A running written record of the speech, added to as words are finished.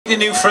your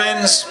new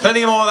friends.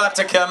 Plenty more of that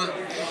to come.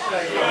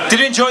 Did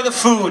you enjoy the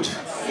food?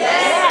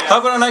 Yeah.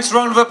 How about a nice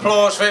round of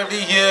applause for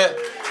everybody here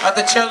at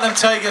the Cheltenham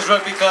Tigers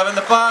Rugby Club, and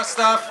the bar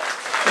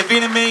staff. They've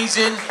been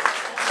amazing.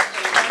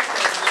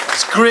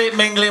 It's great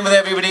mingling with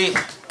everybody.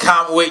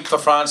 Can't wait for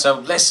France. Now,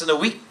 less than a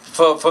week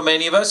for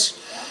many of us.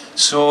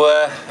 So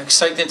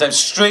exciting time.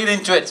 Straight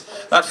into it.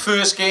 That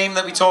first game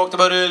that we talked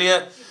about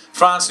earlier,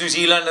 France, New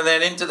Zealand, and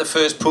then into the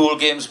first pool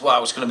games.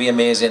 Wow, it's going to be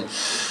amazing.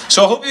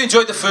 So I hope you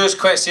enjoyed the first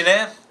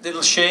questionnaire.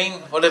 Little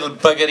Shane, what little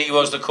bugger he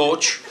was, the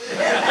coach.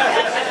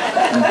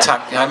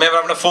 I remember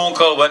having a phone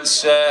call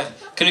once.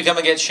 Can you come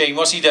and get Shane?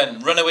 What's he done?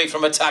 Run away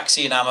from a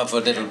taxi in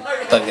Ammerford, little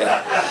bugger.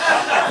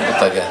 Little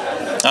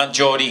bugger. And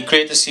Geordie,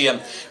 great to see him.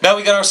 Now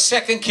we got our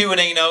second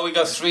Q&A now. We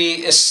got three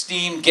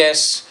esteemed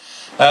guests.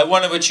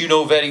 One of which you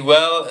know very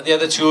well, the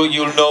other two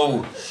you'll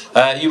know.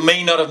 You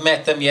may not have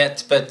met them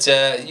yet, but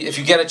if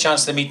you get a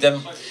chance to meet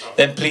them,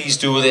 then please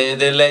do.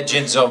 They're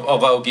legends of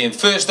our game.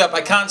 First up,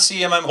 I can't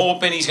see him, I'm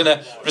hoping he's going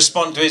to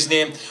respond to his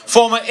name.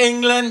 Former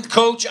England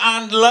coach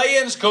and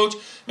Lions coach,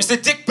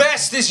 Mr. Dick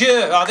Best is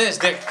here. Oh, there's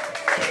Dick.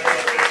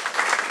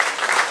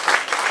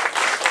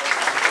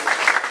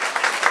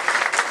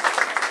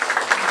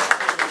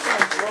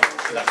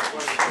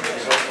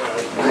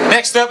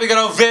 Next up, we got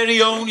our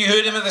very own, you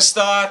heard him at the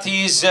start,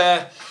 he's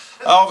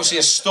obviously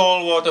a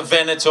stalwart of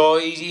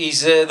Venatour.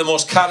 He's the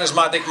most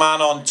charismatic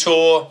man on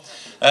tour.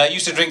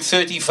 Used to drink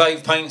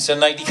 35 pints a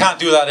night. He can't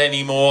do that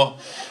anymore,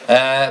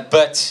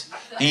 but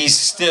he's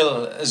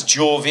still as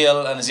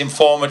jovial and as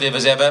informative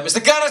as ever.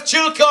 Mr. Gareth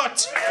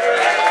Chilcott!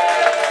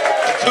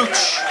 The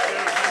Cooch.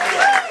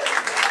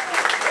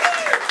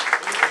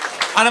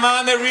 And a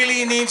man that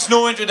really needs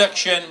no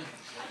introduction.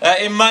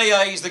 In my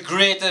eyes, the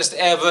greatest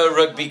ever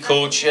rugby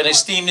coach, an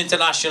esteemed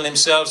international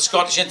himself,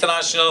 Scottish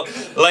international,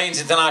 Lions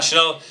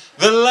international,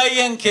 the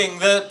Lion King,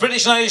 the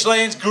British and Irish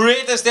Lions'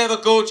 greatest ever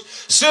coach,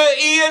 Sir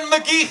Ian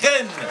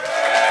McGeechan.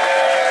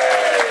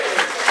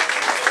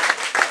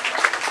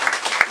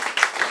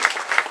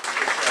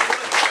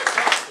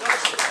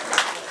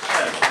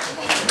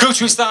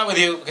 Coach, we start with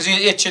you, because you're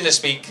itching to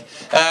speak.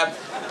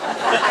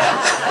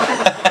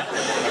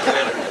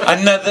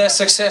 Another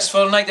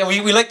successful night, and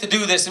we like to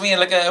do this,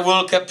 like a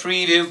World Cup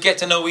preview, get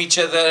to know each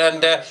other,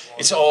 and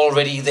it's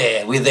already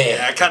there, we're there.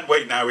 Yeah, I can't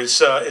wait now. It's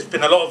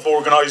been a lot of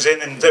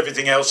organising and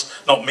everything else,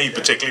 not me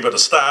particularly, but the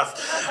staff,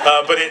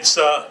 but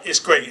it's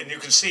great, and you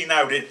can see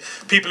now that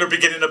people are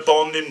beginning to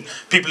bond, and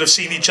people have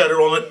seen each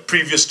other on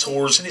previous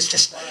tours, and it's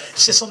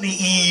just on the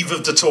eve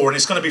of the tour, and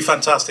it's going to be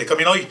fantastic. I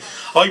mean,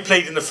 I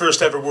played in the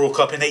first ever World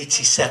Cup in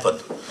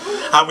 '87,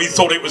 and we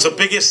thought it was the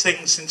biggest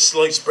thing since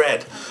sliced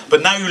bread,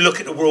 but now you look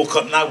at the World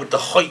Cup now with the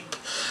hype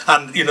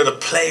and the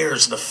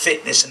players and the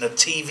fitness and the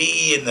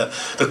TV and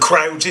the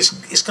crowds,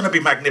 it's going to be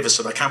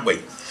magnificent. I can't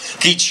wait.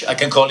 Geech, I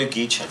can call you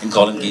Geech. I can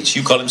call him Geech.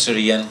 You call him Sir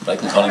Ian, but I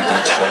can call him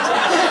Geech.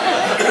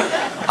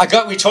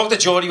 Right? We talked to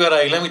Geordie about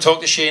Ireland. We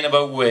talked to Shane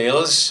about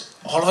Wales.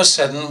 All of a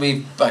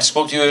sudden, I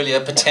spoke to you earlier.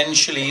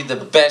 Potentially the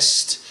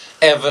best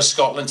ever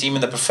Scotland team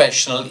in the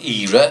professional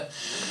era,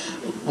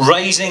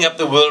 rising up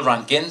the world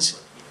rankings,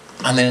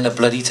 and then in a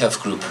bloody tough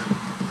group.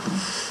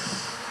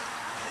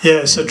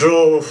 Yeah, it's a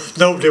draw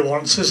nobody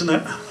wants, isn't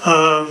it?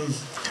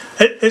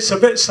 It's a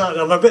bit sad.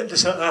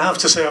 I have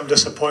to say I'm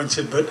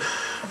disappointed, but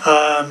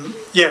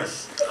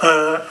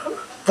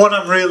what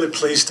I'm really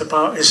pleased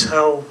about is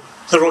how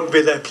the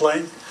rugby they're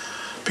playing,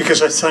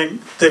 because I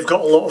think they've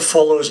got a lot of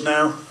followers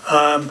now.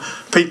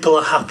 People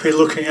are happy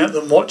looking at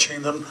them,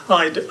 watching them.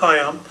 I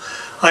am.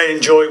 I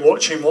enjoy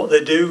watching what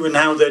they do and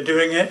how they're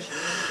doing it.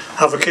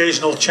 Have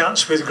occasional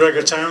chats with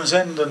Gregor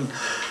Townsend, and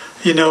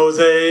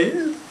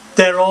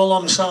they're all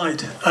on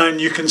side,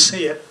 and you can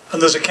see it, and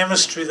there's a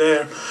chemistry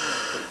there,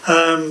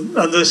 and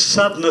the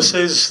sadness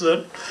is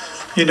that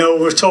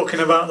we're talking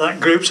about that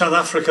group, South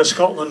Africa,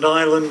 Scotland,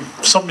 Ireland,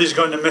 somebody's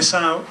going to miss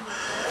out,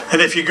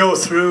 and if you go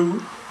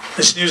through,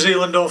 it's New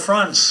Zealand or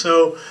France.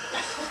 So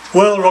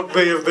World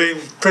Rugby have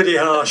been pretty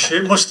harsh.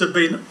 It must have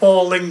been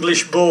all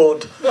English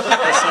board,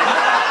 I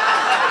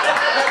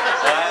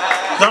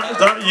think,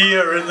 that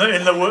year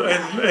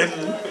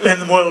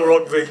in World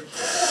Rugby.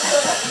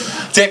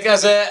 Dick,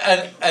 as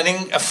a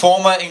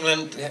former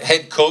England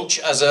head coach,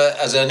 as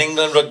an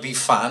England rugby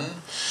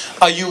fan,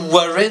 are you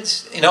worried?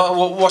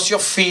 What's your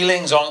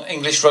feelings on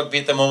English rugby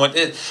at the moment?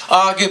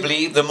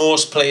 Arguably the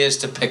most players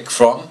to pick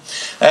from.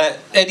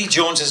 Eddie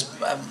Jones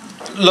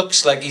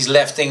looks like he's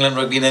left England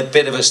rugby in a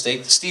bit of a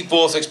state. Steve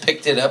Borthwick's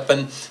picked it up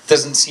and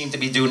doesn't seem to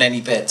be doing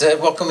any better.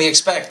 What can we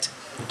expect?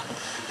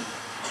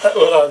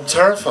 Well, I'm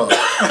terrified,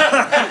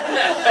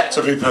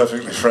 to be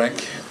perfectly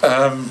frank.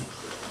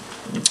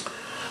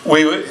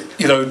 We were,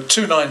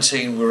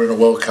 2019 we were in a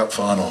World Cup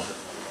final,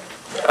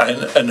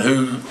 and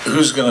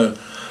who's going to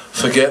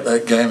forget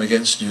that game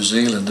against New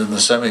Zealand in the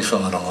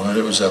semi-final? I mean,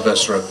 it was our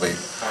best rugby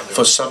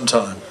for some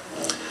time,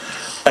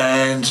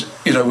 and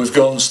we've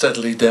gone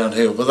steadily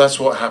downhill. But that's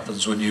what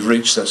happens when you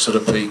reach that sort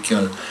of peak.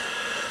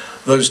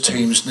 Those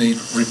teams need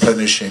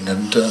replenishing,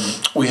 and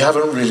we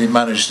haven't really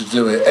managed to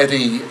do it.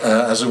 Eddie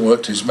hasn't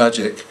worked his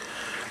magic,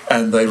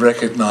 And they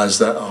recognised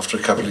that after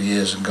a couple of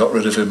years and got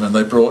rid of him, and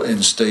they brought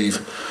in Steve,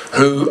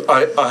 who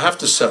I have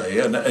to say,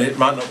 and it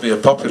might not be a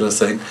popular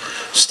thing,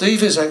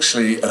 Steve is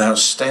actually an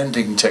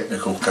outstanding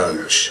technical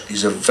coach.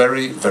 He's a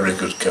very, very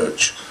good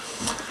coach.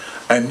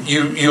 And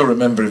you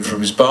remember him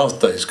from his Bath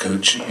days,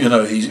 Cooch. You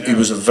know, he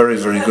was a very,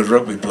 very good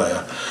rugby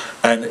player,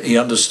 and he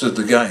understood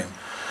the game.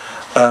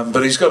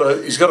 But he's got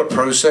a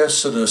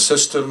process and a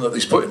system that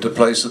he's put into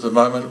place at the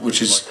moment,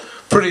 which is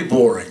pretty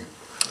boring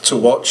to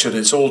watch, and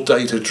it's all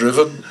data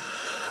driven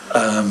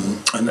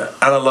and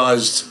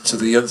analysed to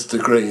the nth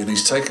degree, and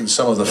he's taken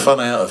some of the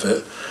fun out of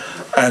it.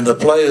 And the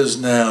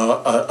players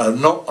now are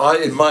not,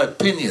 in my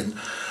opinion,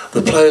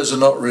 the players are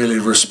not really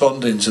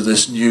responding to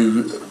this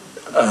new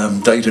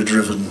data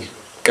driven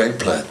game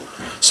plan.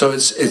 So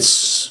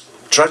it's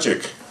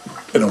tragic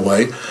in a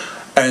way,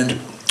 and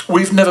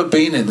we've never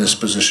been in this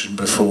position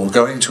before,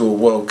 going to a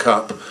World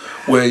Cup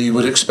where you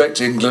would expect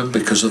England,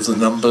 because of the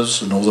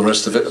numbers and all the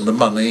rest of it and the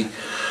money,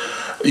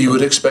 you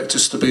would expect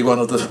us to be one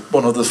of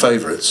the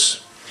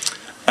favourites.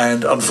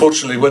 And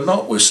unfortunately we're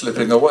not. We're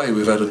slipping away.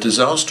 We've had a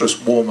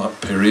disastrous warm-up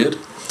period,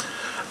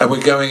 and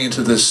we're going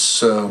into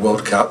this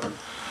World Cup,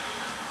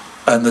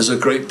 and there's a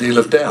great deal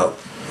of doubt.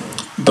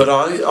 But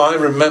I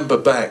remember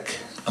back,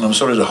 and I'm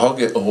sorry to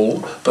hog it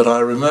all, but I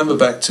remember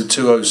back to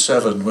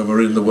 2007 when we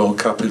were in the World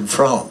Cup in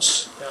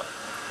France.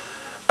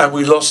 And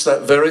we lost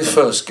that very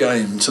first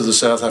game to the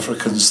South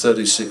Africans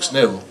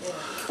 36-0,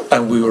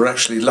 and we were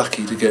actually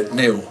lucky to get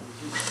nil.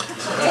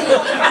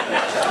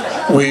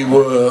 We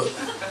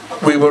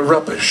were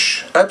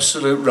rubbish,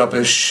 absolute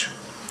rubbish.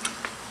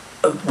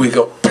 We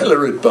got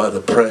pilloried by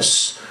the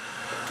press,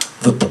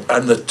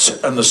 and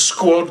the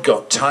squad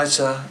got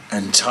tighter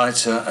and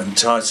tighter and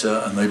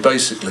tighter, and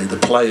the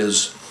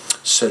players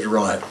said,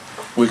 right,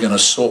 we're going to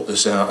sort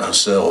this out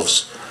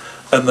ourselves.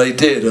 And they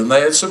did, and they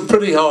had some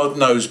pretty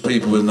hard-nosed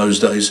people in those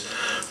days.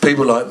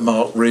 People like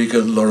Mark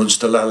Regan, Lawrence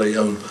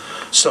Dallaglio,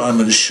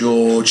 Simon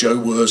Shaw, Joe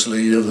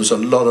Worsley. There was a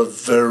lot of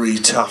very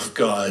tough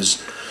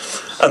guys.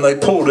 And they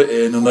pulled it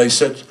in, and they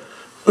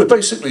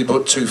basically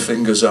put two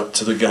fingers up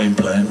to the game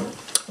plan,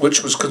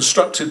 which was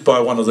constructed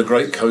by one of the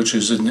great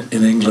coaches in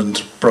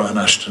England, Brian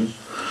Ashton.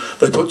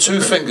 They put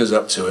two fingers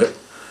up to it,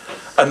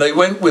 and they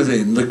went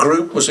within. The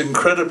group was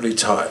incredibly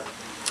tight,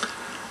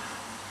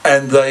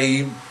 and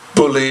they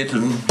bullied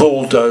and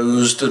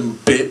bulldozed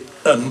and bit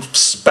and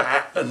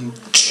spat and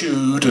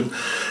chewed and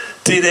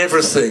did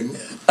everything,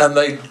 and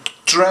they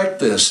dragged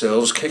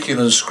themselves kicking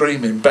and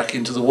screaming back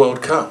into the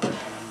World Cup.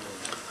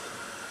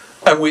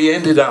 And we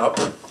ended up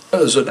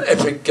as an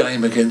epic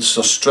game against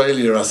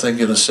Australia, I think,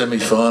 in a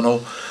semi-final,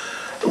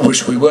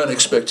 which we weren't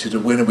expected to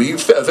win. We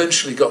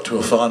eventually got to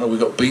a final. We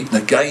got beaten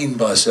again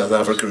by South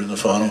Africa in the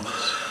final.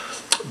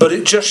 But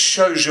it just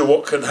shows you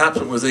what can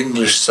happen with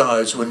English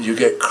sides when you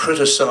get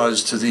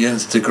criticised to the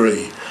nth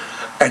degree,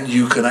 and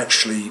you can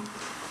actually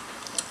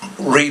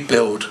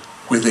rebuild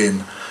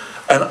within.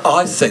 And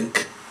I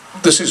think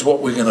this is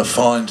what we're going to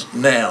find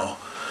now,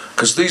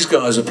 because these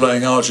guys are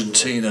playing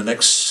Argentina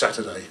next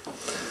Saturday.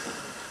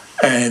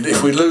 And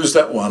if we lose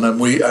that one, and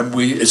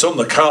it's on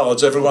the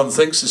cards, everyone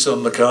thinks it's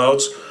on the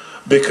cards,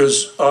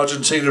 because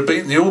Argentina have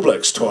beaten the All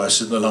Blacks twice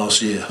in the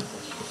last year,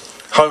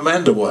 home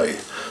and away.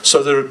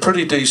 So they're a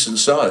pretty decent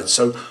side.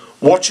 So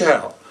watch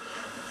out.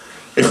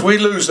 If we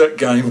lose that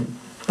game,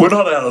 we're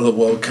not out of the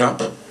World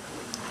Cup.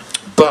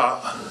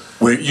 But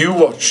you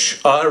watch,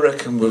 I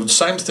reckon,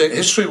 same thing.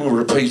 History will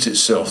repeat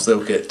itself.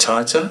 They'll get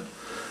tighter,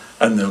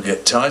 and they'll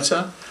get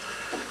tighter,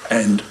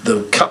 and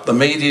they'll cut the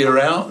media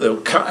out. They'll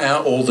cut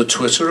out all the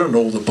Twitter and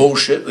all the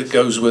bullshit that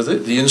goes with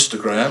it, the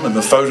Instagram and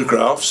the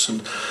photographs,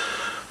 and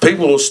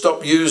people will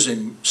stop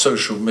using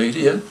social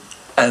media,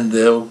 and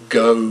they'll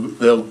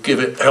give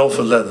it hell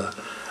for leather.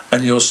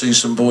 And you'll see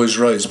some boys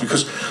raised,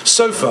 because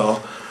so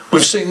far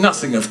we've seen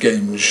nothing of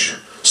Genge,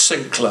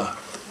 Sinclair,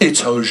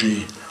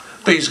 Itoji,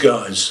 these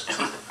guys.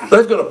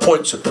 They've got a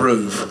point to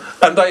prove,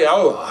 and they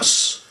owe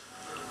us.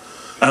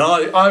 And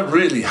I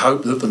really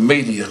hope that the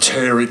media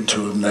tear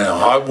into them now.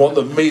 I want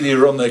the media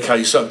on their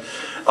case, so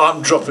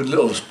I'm dropping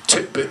little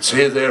tidbits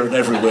here, there and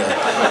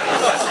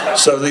everywhere.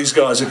 So these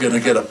guys are going to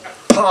get a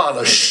pile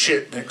of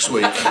shit next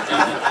week.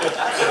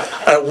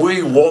 And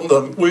we want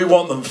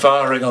them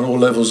firing on all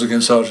levels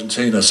against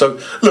Argentina. So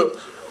look,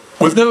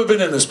 we've never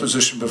been in this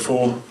position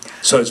before,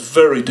 so it's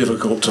very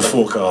difficult to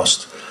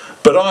forecast.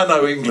 But I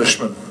know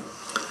Englishmen,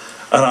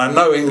 and I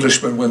know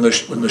Englishmen when the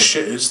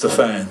shit hits the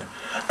fan,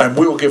 and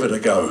we'll give it a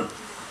go.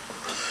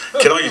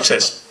 Can I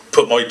just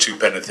put my 2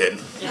 pence in?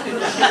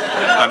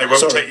 And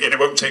it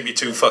won't take me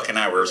 2 fucking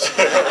hours.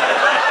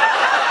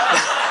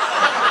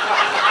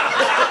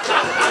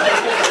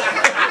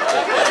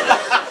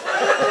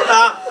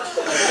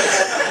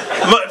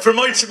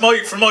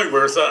 For my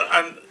worth,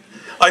 and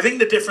I think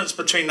the difference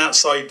between that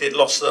side that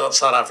lost the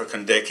South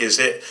African Dick is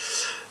that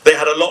they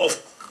had a lot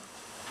of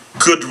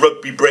good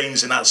rugby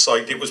brains in that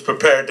side. It was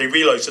prepared. They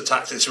realised the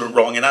tactics were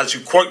wrong, and as you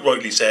quite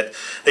rightly said,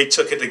 they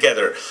took it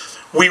together.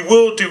 We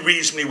will do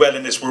reasonably well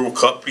in this World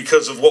Cup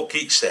because of what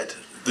Geek said.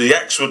 The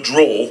actual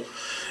draw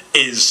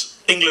is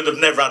England have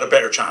never had a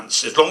better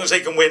chance. As long as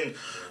they can win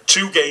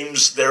 2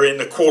 games, they're in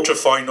the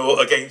quarter-final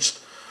against,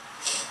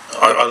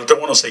 I don't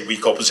want to say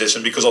weak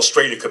opposition, because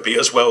Australia could beat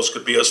us, Wales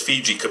could beat us,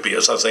 Fiji could beat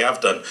us, as they have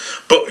done.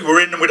 But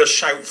we're in with a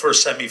shout for a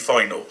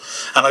semi-final.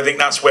 And I think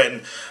that's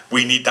when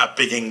we need that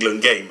big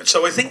England game. And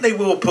so I think they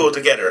will pull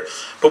together.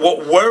 But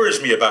what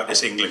worries me about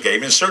this England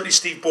game, and certainly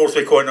Steve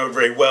Borthwick, who I know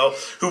very well,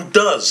 who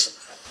does,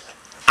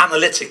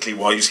 analytically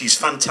wise, he's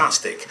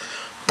fantastic.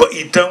 But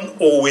he don't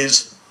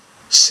always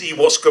see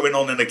what's going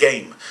on in a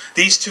game.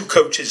 These 2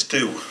 coaches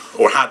do,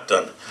 or had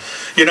done.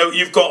 You know,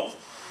 you've got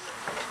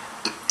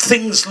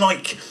things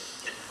like,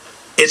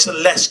 it's a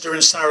Leicester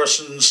and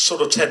Saracens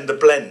sort of tender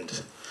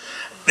blend.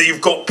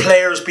 You've got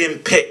players being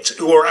picked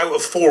who are out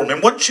of form.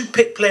 And once you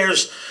pick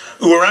players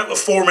who are out of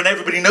form and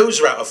everybody knows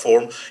they're out of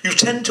form, you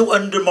tend to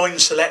undermine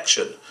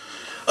selection.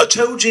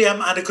 Itoje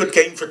hasn't had a good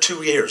game for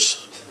 2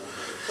 years.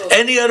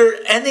 Any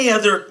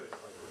other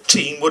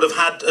team would have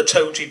had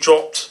Itoje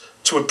dropped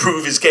to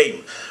improve his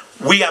game.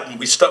 We haven't.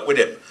 We stuck with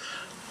him.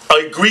 I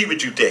agree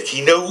with you, Dick.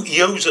 He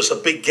owes us a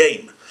big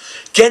game.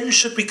 Gen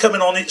should be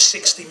coming on at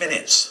 60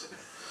 minutes,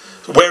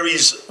 where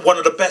he's one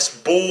of the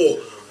best ball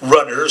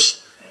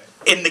runners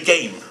in the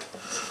game.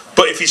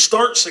 But if he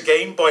starts the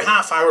game, by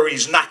half hour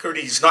he's knackered,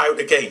 he's not out of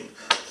the game.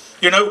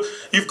 You know,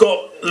 you've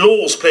got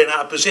Laws playing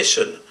out of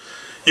position.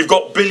 You've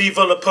got Billy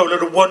Vunipola,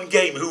 the 1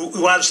 game,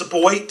 who has the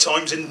ball 8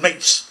 times and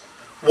makes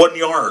 1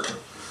 yard.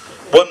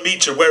 1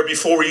 metre, where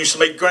before he used to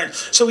make ground.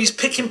 So he's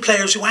picking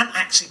players who haven't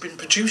actually been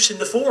producing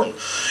the form.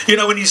 You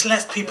know, and he's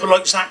left people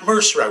like Zach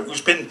Mercer out, who's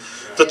been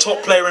the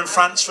top player in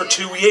France for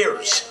 2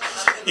 years.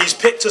 He's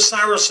picked a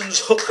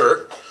Saracens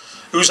hooker,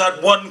 who's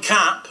had 1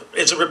 cap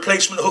as a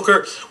replacement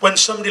hooker, when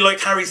somebody like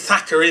Harry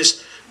Thacker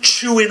is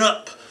chewing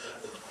up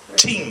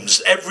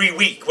teams every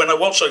week. When I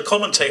watch, I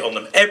commentate on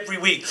them every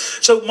week.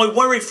 So my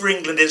worry for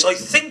England is, I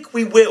think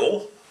we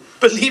will,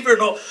 believe it or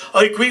not,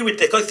 I agree with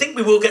Dick, I think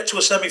we will get to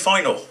a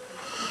semi-final.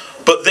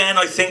 But then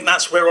I think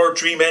that's where our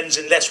dream ends,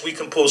 unless we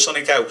can pull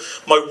something out.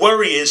 My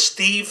worry is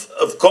Steve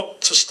have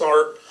got to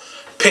start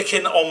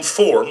picking on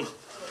form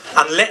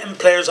and letting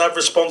players have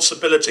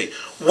responsibility.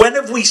 When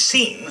have we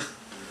seen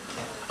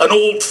an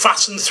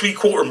old-fashioned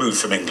 3-quarter move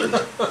from England?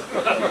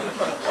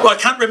 Well, I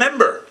can't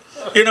remember.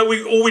 You know,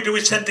 all we do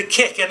is tend to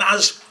kick. And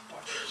as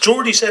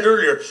Geordie said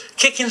earlier,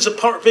 kicking's a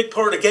big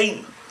part of the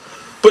game.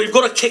 But you've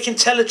got to kick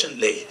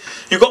intelligently.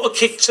 You've got to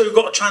kick so you've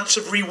got a chance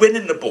of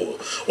re-winning the ball.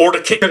 Or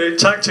to kick it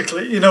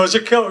tactically. You know, as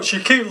a coach, you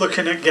keep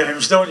looking at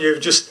games, don't you?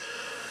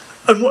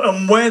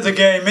 And where the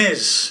game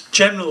is,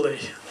 generally,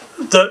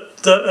 at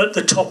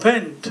the top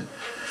end.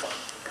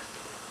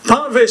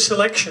 Part of it is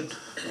selection.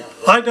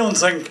 I don't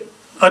think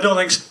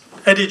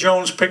Eddie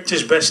Jones picked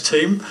his best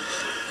team.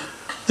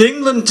 The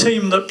England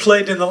team that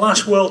played in the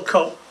last World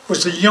Cup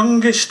was the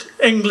youngest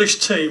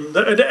English team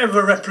that had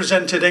ever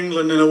represented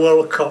England in a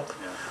World Cup,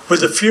 with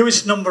the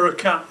fewest number of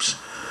caps.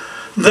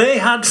 They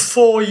had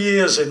 4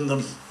 years in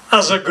them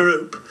as a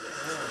group.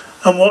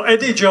 And what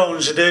Eddie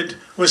Jones did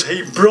was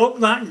he broke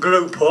that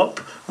group up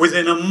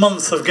within a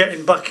month of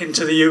getting back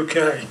into the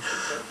UK.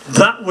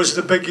 That was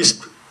the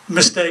biggest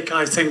mistake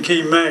I think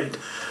he made.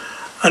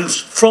 And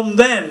from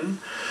then,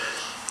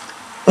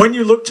 when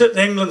you looked at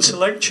the England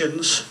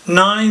selections,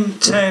 9,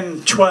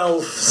 10,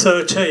 12,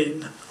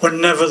 13 were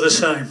never the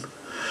same.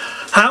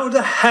 How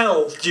the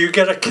hell do you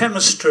get a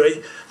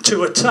chemistry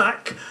to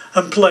attack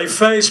and play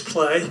phase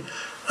play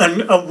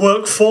and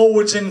work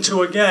forwards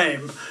into a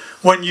game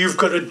when you've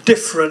got a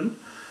different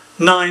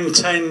 9,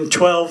 10,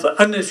 12,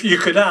 and if you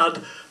could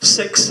add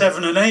 6,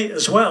 7 and 8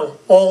 as well,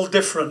 all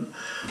different.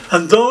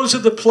 And those are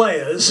the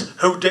players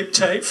who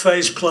dictate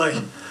phase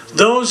play.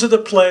 Those are the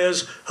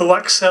players who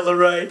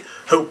accelerate,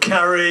 who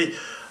carry,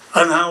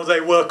 and how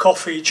they work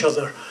off each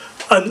other.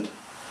 And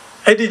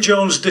Eddie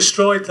Jones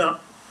destroyed that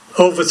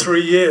over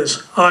 3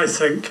 years, I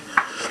think.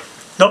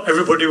 Not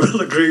everybody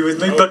will agree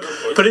with me, but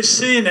it's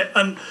seeing it.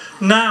 And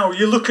now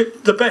you look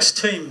at the best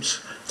teams,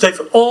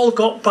 they've all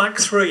got back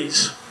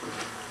threes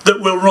that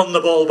will run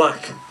the ball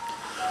back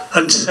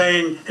and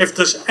saying if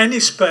there's any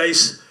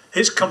space,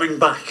 it's coming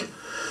back.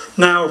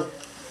 Now,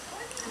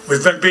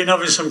 we've been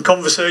having some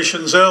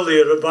conversations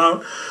earlier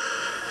about,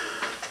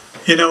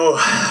 you know,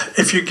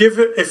 if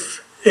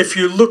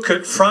you look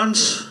at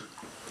France,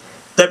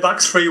 their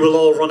back three will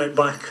all run it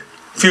back.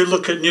 If you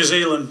look at New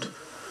Zealand,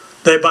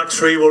 their back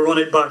three will run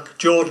it back.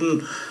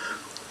 Jordan,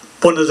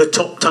 one of the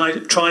top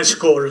try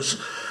scorers.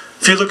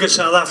 If you look at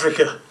South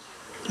Africa,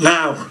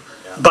 now,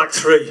 back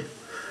three.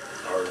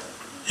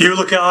 You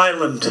look at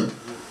Ireland,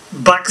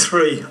 back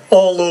three,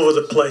 all over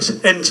the place,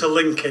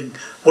 interlinking,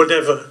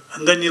 whatever.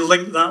 And then you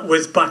link that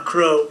with back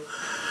row.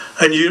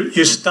 And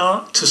you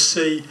start to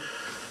see,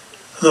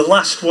 the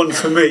last one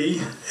for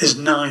me is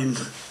 9.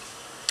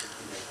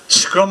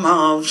 Scrum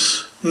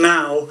halves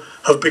now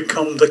have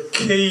become the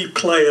key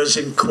players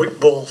in quick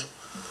ball.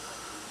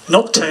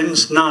 Not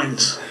 10s,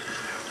 9s.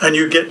 And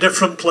you get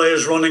different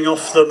players running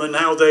off them and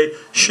how they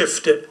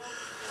shift it.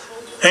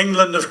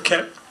 England have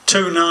kept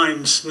 2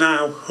 9s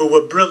now who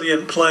were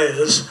brilliant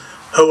players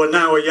who are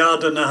now 1.5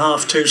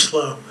 yards too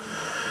slow.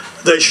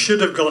 They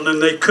should have gone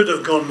and they could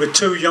have gone with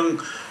 2 young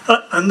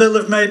And they'll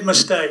have made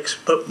mistakes,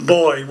 but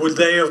boy, would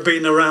they have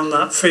been around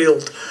that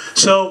field.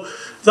 So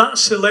that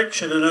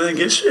selection, and I think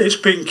it's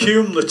been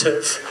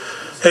cumulative,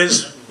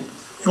 is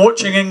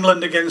watching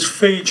England against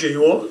Fiji.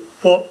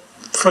 What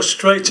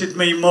frustrated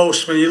me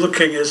most when you're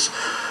looking is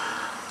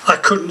I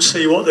couldn't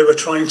see what they were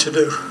trying to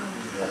do.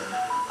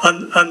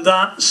 And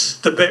that's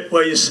the bit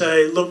where you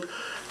say, look,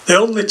 the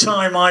only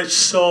time I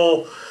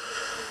saw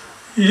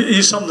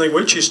something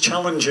which is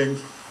challenging,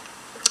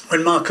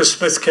 when Marcus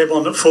Smith came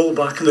on at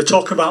fullback and they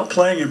talk about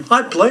playing him,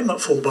 I'd play him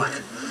at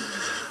fullback.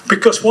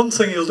 Because one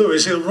thing he'll do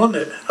is he'll run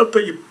it,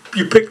 but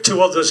you pick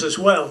two others as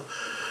well.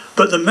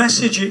 But the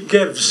message it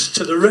gives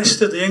to the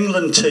rest of the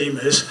England team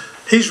is,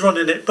 he's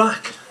running it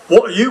back.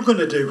 What are you going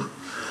to do?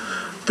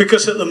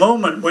 Because at the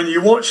moment, when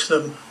you watch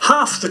them,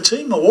 half the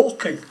team are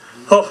walking.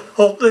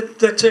 Or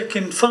they're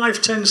taking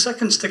 5-10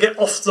 seconds to get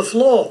off the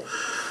floor.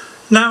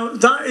 Now,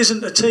 that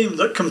isn't a team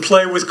that can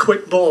play with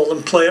quick ball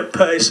and play at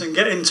pace and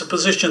get into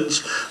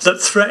positions that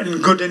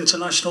threaten good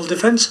international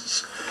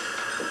defences.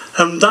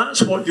 And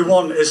that's what you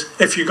want, is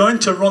if you're going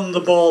to run the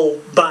ball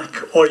back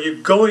or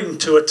you're going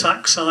to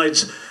attack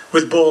sides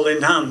with ball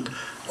in hand,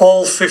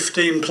 all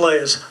 15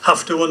 players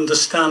have to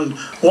understand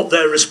what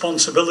their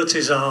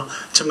responsibilities are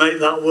to make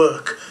that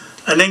work.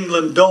 And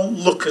England don't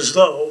look as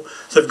though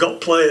they've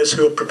got players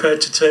who are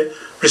prepared to take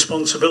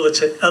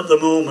responsibility at the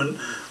moment,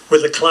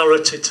 with the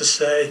clarity to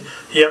say,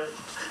 yep,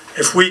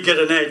 if we get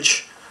an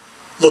edge,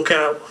 look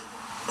out,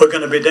 we're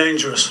going to be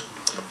dangerous.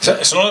 So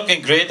it's not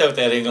looking great out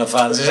there, England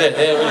fans, is it?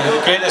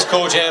 The greatest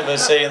coach ever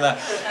saying that.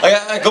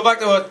 I go back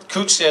to what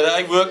Cooch said.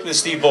 I worked with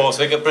Steve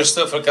Borthwick at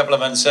Bristol for a couple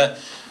of months.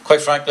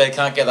 Quite frankly, I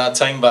can't get that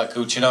time back,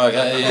 Cooch. You know,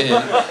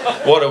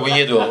 what a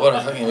weirdo! What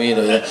a fucking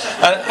weirdo!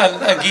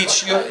 And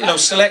Geech, you know,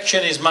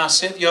 selection is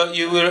massive.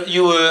 You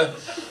were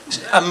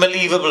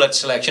unbelievable at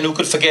selection. Who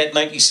could forget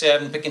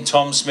 '97 picking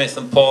Tom Smith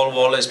and Paul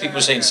Wallace? People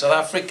were saying South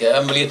Africa,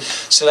 unbelievable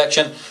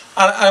selection.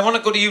 And I want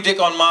to go to you, Dick,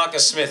 on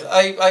Marcus Smith.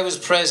 I was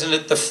present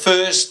at the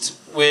first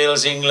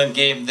Wales-England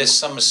game this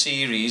summer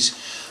series.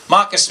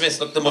 Marcus Smith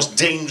looked the most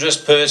dangerous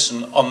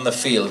person on the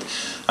field.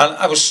 And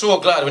I was so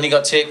glad when he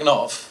got taken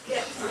off,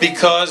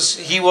 because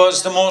he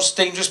was the most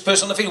dangerous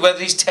person on the field, whether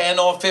he's 10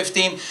 or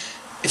 15.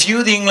 If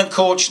you're the England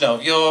coach now,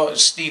 if you're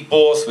Steve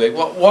Borthwick,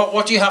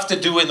 what do you have to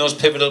do in those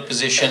pivotal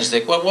positions,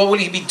 Dick? What will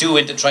he be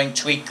doing to try and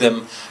tweak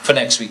them for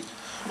next week?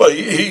 Well,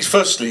 he's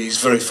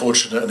very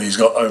fortunate, and he's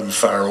got Owen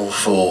Farrell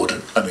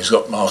forward, and he's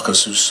got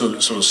Marcus, who's sort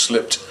of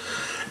slipped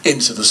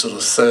into the sort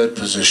of third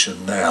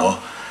position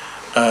now,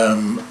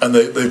 and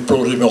they've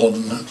brought him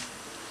on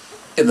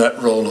in that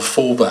role of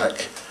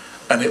fullback,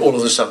 and all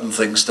of a sudden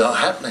things start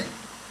happening,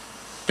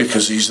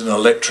 because he's an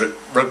electric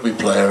rugby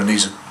player and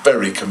he's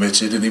very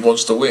committed and he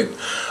wants to win.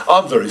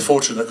 I'm very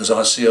fortunate because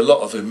I see a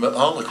lot of him at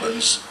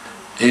Harlequins,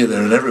 here,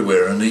 there and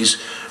everywhere, and he's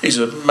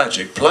a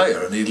magic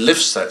player and he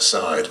lifts that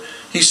side.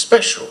 He's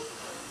special,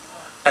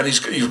 and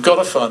you've got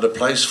to find a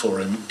place for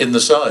him in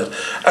the side.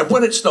 And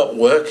when it's not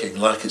working,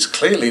 like it's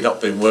clearly not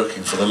been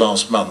working for the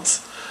last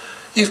month,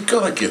 you've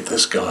got to give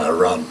this guy a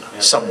run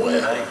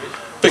somewhere,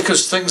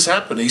 because things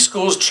happen. He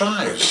scores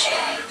tries,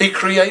 he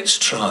creates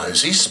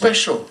tries, he's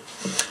special.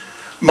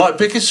 My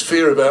biggest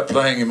fear about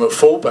playing him at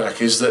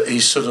fullback is that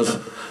he's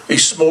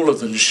smaller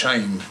than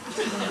Shane,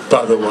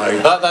 by the way.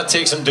 That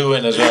takes some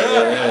doing as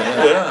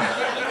well. Yeah.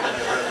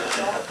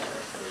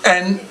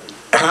 And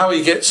how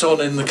he gets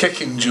on in the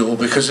kicking duel,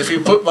 because if you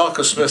put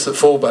Marcus Smith at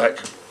fullback,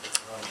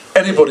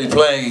 anybody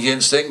playing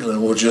against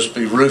England will just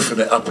be roofing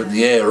it up in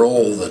the air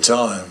all the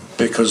time,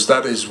 because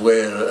that is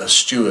where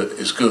Stewart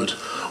is good.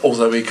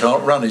 Although he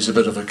can't run, he's a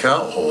bit of a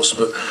cart horse.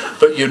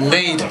 But you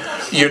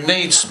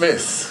need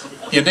Smith.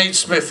 You need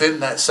Smith in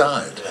that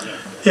side.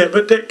 Yeah,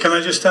 but Dick, can I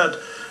just add,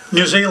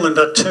 New Zealand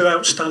had two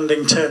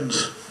outstanding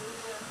 10s.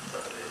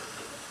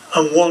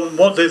 And one,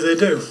 what did they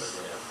do?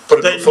 Put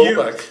him at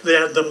fullback. They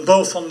had them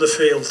both on the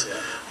field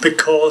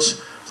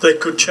because they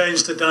could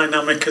change the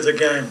dynamic of the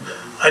game.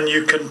 And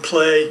you can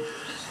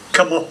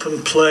come up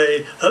and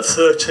play at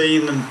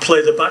 13 and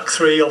play the back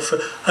three off,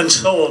 and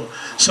so on.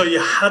 So you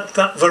had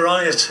that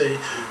variety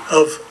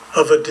of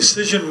a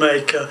decision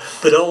maker,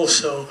 but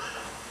also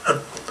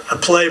a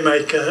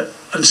playmaker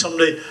and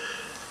somebody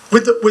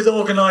with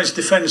organised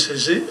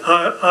defences.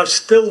 I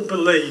still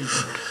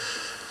believe,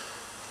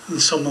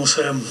 and some will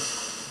say I'm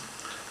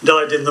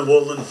dyed in the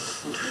wool and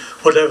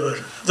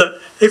whatever, that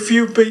if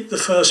you beat the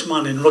first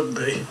man in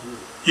rugby,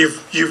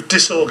 you've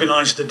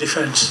disorganised the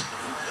defence.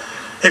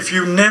 If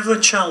you never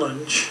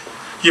challenge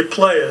your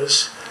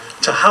players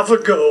to have a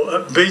go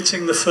at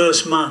beating the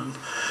first man,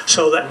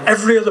 so that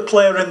every other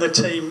player in the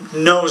team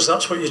knows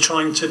that's what you're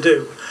trying to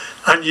do,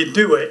 and you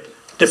do it,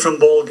 different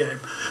ball game.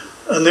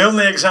 And the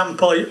only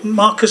example,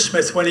 Marcus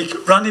Smith, when he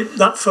ran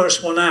that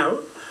first one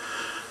out,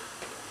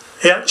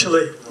 he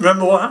actually,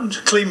 remember what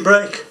happened? Clean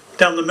break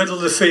down the middle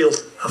of the field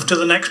after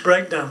the next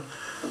breakdown,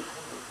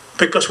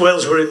 because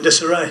Wales were in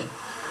disarray.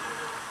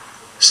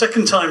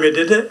 Second time he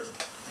did it,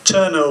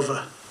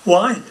 turnover.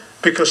 Why?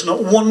 Because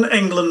not one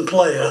England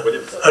player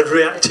had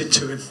reacted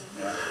to him.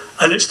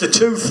 And it's the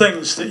two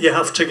things that you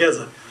have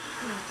together.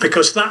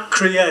 because that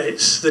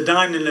creates the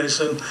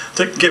dynamism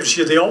that gives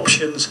you the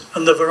options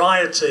and the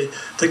variety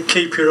that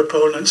keep your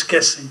opponents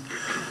guessing.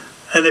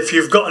 And if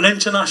you've got an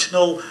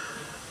international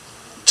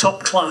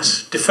top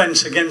class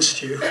defence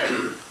against you,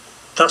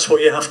 that's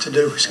what you have to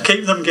do, is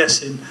keep them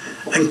guessing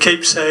and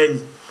keep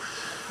saying,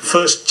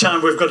 first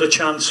time we've got a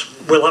chance,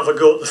 we'll have a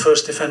go at the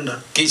first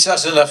defender. Geese,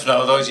 that's enough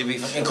now, otherwise you'll be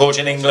fucking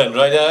coaching England,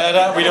 right?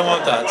 We don't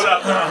want that.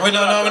 We're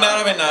not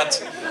having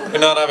that. We're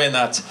not having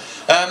that.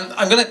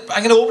 I'm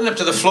gonna open up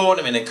to the floor in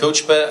a minute,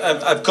 Coach, but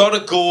I've got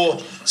to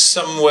go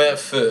somewhere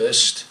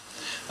first.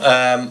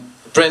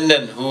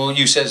 Brendan, who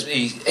you says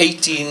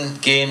 18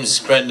 games,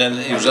 Brendan,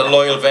 he was a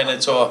loyal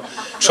Venatour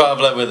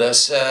traveller with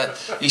us.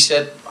 He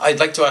said, I'd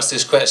like to ask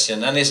this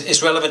question, and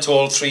it's relevant to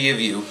all three of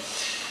you.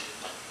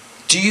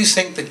 Do you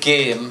think the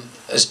game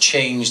has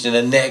changed in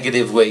a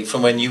negative way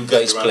from when you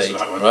guys played,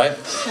 right?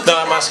 No,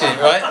 I'm asking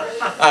you, right?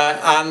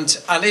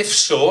 And if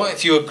so,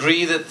 if you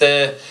agree that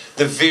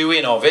the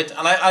viewing of it,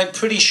 and I'm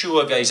pretty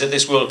sure, guys, that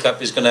this World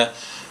Cup is gonna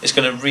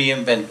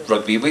reinvent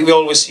rugby. We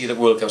always see it at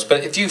World Cups,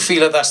 but if you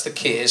feel that that's the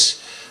case,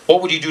 what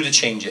would you do to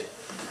change it?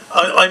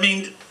 I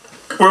mean,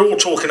 we're all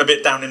talking a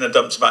bit down in the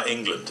dumps about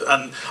England,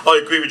 and I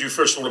agree with you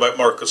first of all about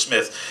Marcus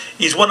Smith.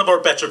 He's one of our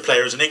better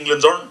players, and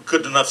England aren't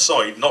good enough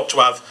side not to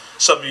have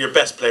some of your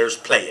best players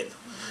playing.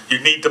 You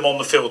need them on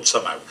the field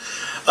somehow.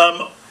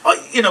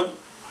 You know,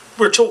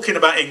 we're talking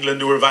about England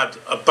who have had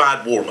a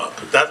bad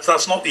warm-up.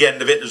 That's not the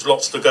end of it. There's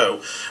lots to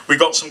go. We've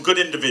got some good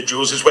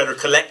individuals. Is whether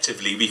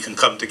collectively we can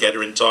come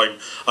together in time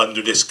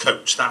under this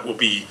coach. That will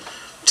be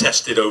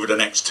tested over the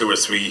next 2 or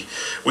 3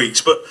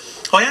 weeks. But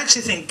I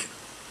actually think,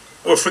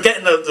 we're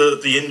forgetting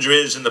the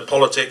injuries and the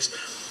politics,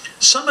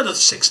 some of the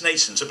Six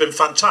Nations have been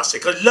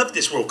fantastic. I love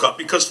this World Cup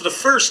because for the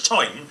first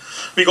time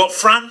we got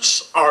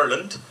France,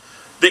 Ireland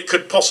that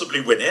could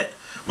possibly win it.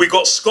 We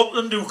got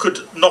Scotland who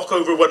could knock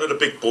over one of the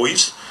big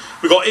boys.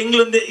 We got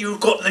England that you've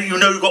got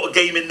a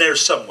game in there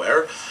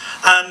somewhere,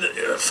 and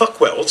fuck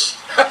Wales.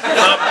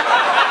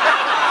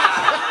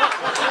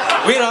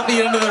 We're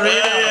happy under the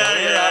radar.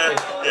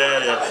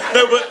 Yeah.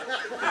 No, but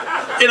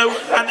you know,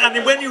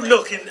 and when you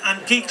look,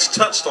 and Geeks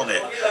touched on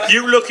it,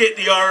 you look at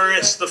the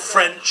Irish, the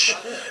French,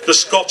 the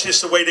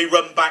Scottish, the way they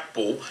run back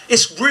ball,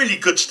 it's really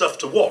good stuff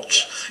to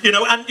watch. You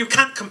know, and you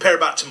can't compare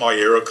back to my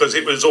era because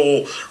it was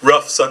all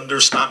rough thunder,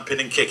 stamping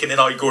and kicking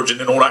and eye gorging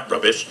and all that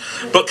rubbish.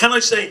 But can I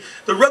say,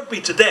 the rugby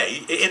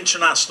today at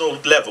international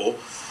level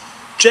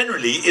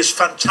generally is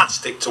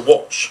fantastic to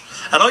watch.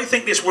 And I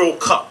think this World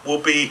Cup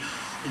will be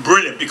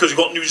brilliant because you've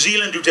got New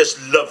Zealand who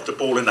just love the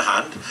ball in the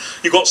hand.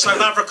 You've got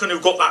South Africa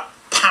who've got that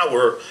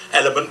power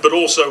element, but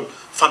also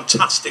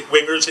fantastic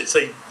wingers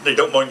they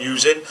don't mind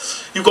using.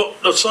 You've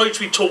got the sides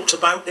we talked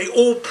about, they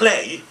all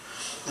play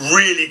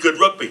really good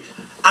rugby.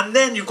 And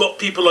then you've got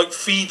people like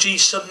Fiji,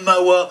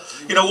 Samoa,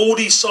 you know, all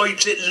these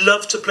sides that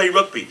love to play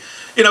rugby.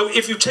 You know,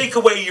 if you take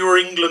away your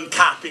England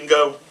cap and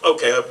go,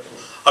 okay,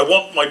 I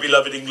want my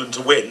beloved England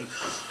to win,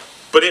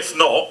 but if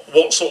not,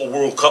 what sort of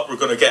World Cup we're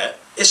going to get,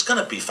 it's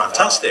going to be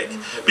fantastic.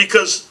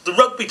 Because the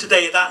rugby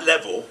today at that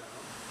level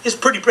is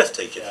pretty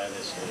breathtaking. Yeah, it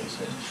is.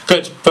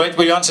 Good. Right,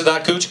 will you answer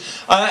that, Cooch?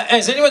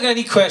 Has anyone got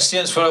any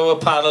questions for our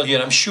panel here?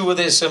 I'm sure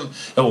there's some...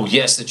 Oh,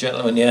 yes, the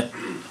gentleman, yeah.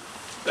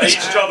 He's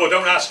trouble,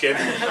 don't ask him.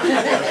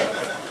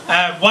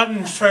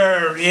 One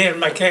for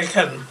Ian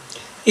McGeechan.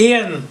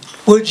 Ian,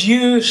 would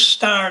you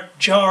start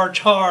George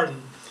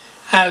Horne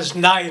as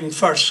 9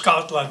 for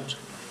Scotland?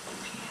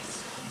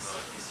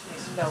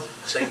 No.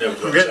 Say no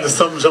to I'm getting the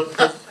thumbs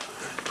up.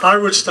 I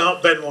would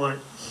start Ben White.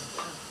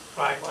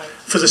 Right.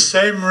 For the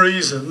same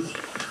reason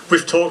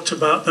we've talked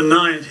about the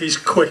 9, he's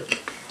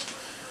quick.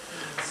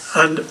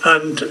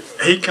 And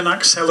he can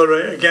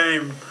accelerate a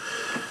game.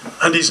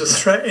 And he's a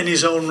threat in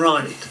his own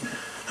right.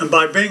 And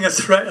by being a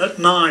threat at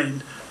 9,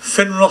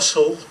 Finn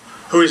Russell,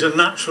 who is a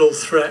natural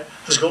threat,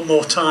 has got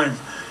more time.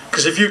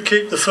 Because if you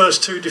keep the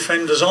first 2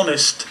 defenders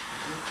honest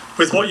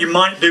with what you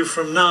might do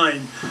from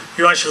 9,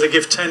 you actually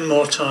give 10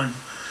 more time.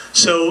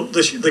 So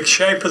the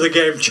shape of the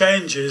game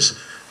changes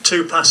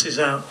 2 passes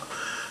out.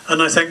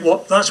 And I think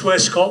that's where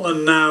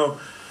Scotland now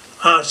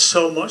are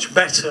so much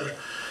better.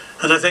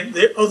 And I think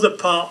the other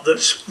part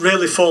that's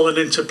really fallen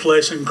into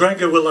place, and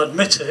Gregor will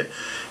admit it,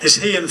 is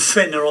he and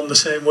Finn are on the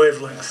same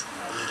wavelength.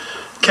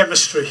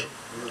 Chemistry.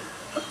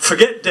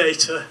 Forget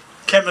data,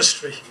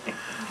 chemistry.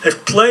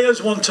 If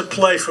players want to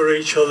play for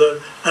each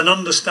other and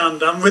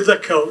understand, and with their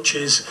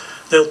coaches,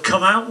 they'll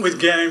come out with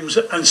games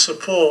and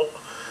support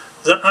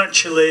that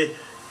actually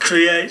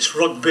creates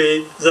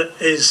rugby that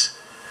is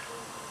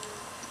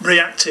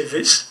reactive.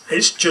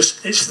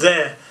 It's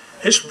there.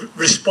 It's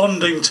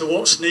responding to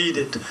what's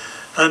needed.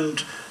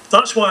 And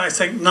that's why I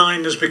think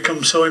 9 has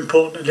become so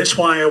important. It's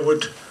why I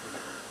would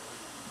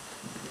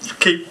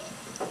keep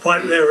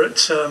right there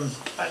at 9.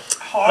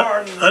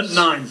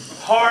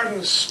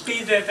 Horne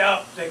speeded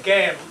up the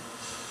game.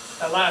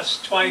 The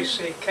last twice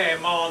he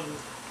came on,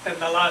 in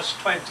the last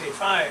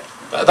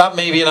 25. That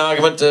may be an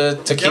argument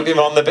to keep him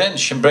on the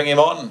bench and bring him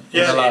on.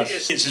 Yeah,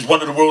 he's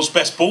one of the world's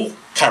best ball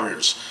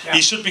carriers. Yeah.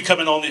 He should be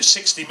coming on at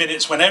 60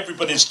 minutes when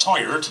everybody's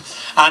tired,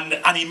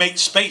 and he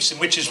makes space, and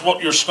which is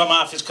what your scrum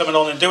half is coming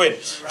on and doing.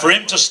 For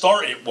him to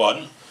start at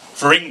 1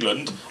 for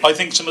England, I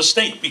think it's a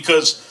mistake,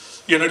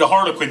 because you know the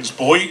Harlequins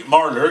boy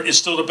Marler is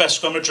still the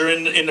best scrummager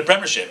in the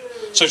Premiership.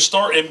 So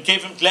start him,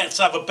 let's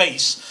have a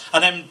base,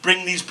 and then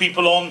bring these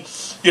people on,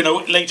 you know,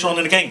 later on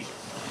in the game.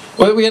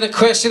 Well, we had a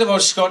question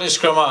about Scottish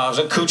scrum halves,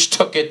 and Cooch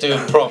took it to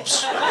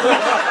props.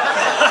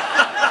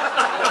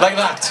 Like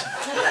that,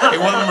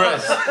 in one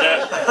breath.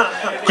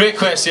 Yeah. Great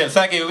question,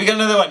 thank you. We got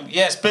another one.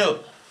 Yes,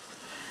 Bill.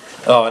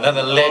 Oh,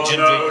 another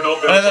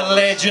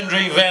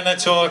legendary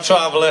Venatour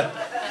traveller.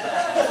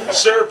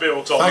 Sir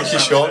Bill Thomas. Thank you,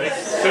 Sean.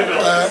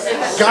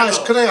 Guys,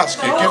 could I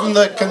ask you, given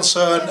the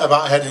concern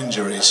about head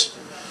injuries,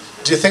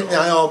 do you think the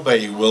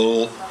IRB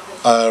will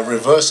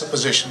reverse the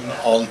position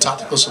on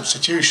tactical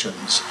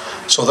substitutions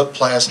so that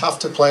players have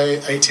to play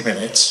 80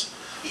 minutes,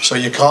 so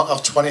you can't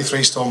have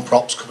 23 stone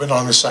props coming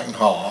on in the second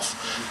half,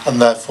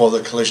 and therefore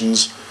the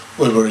collisions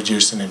will be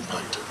reduced in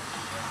impact?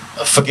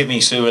 Forgive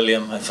me, Sir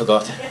William, I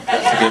forgot.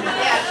 Forgive me.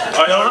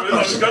 I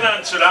was going to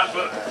answer that,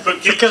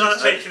 but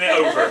Geechan's taking it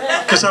over.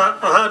 Because I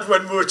had,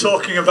 when we were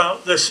talking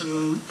about this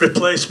and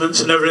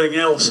replacements and everything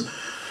else,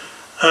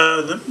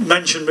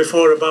 mentioned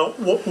before about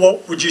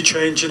what would you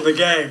change in the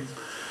game.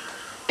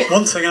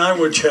 One thing I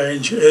would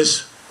change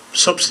is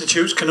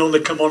substitutes can only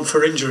come on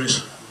for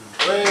injuries.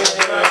 Right?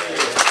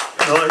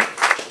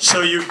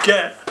 So you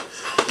get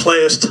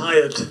players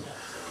tired,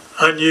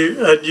 and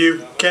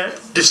you get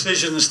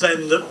decisions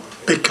then that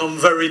become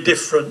very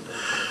different,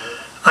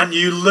 and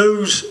you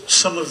lose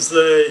some of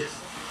the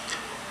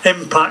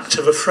impact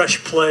of a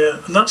fresh player,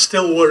 and that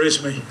still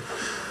worries me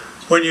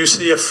when you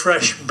see a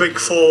fresh big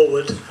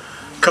forward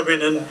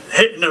coming and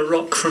hitting a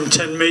rock from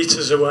 10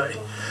 metres away.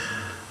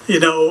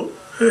 You know,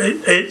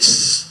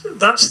 that's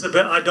the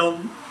bit I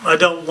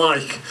don't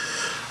like,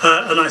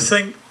 and I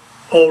think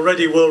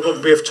already World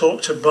Rugby have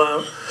talked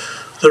about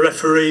the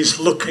referees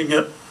looking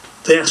at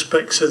the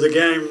aspects of the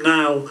game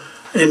now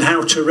in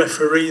how to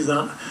referee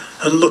that,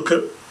 and look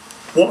at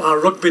what are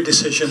rugby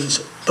decisions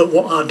but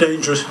what are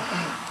dangerous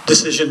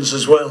decisions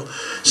as well.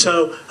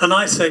 So, and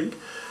I think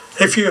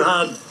if you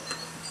had,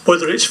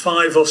 whether it's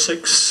 5 or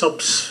 6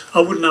 subs,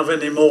 I wouldn't have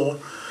any more.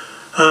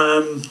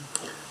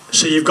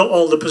 So you've got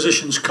all the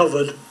positions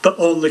covered, but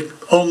only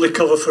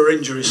cover for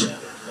injuries,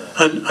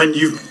 and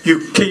you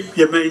keep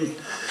your main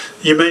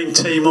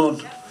team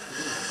on.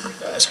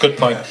 That's a good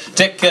point,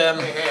 Dick.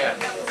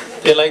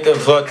 In light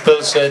of what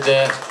Bill said,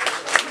 yeah,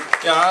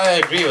 I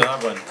agree with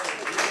that one.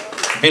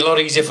 It'd be a lot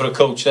easier for a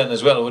coach then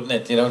as well, wouldn't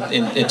it? You know,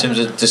 in terms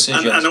of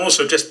decisions. And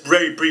also, just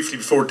very briefly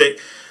before Dick.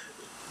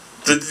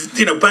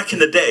 You know, back in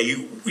the day,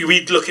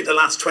 we'd look at the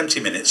last 20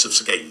 minutes of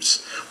the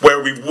games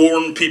where we've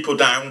worn people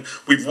down,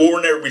 we've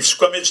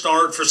scrummaged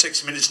hard for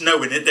 60 minutes,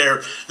 knowing it,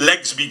 their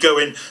legs will be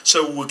going,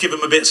 so we'll give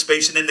them a bit of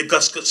space, and then the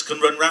Guscuts can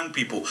run round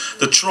people.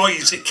 The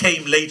tries, it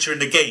came later in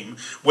the game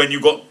when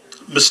you got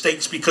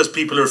mistakes because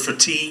people are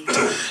fatigued,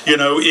 you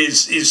know,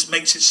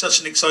 makes it such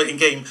an exciting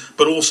game,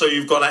 but also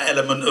you've got that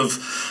element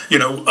of, you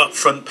know,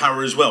 upfront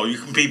power as well. You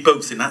can be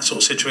both in that sort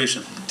of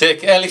situation.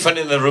 Dick, elephant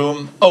in the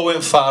room,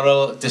 Owen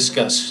Farrell,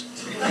 discuss.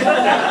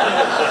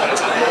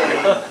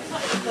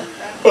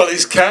 Well,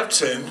 he's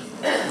captain,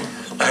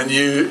 and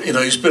you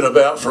know he's been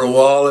about for a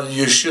while, and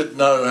you should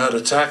know how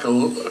to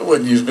tackle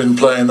when you've been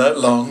playing that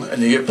long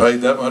and you get paid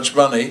that much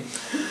money.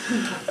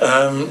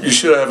 You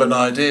should have an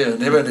idea.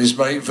 And him and his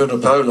mate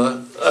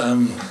Venatour,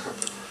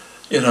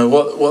 you know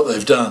what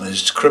they've done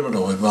is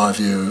criminal in my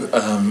view.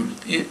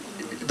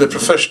 The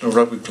professional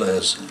rugby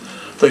players,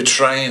 they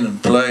train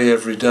and play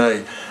every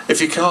day.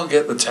 If you can't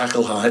get the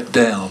tackle height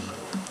down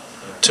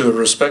to a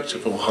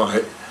respectable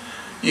height,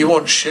 you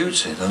want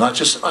shooting, and I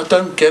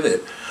don't get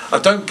it. I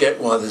don't get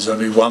why there's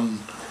only one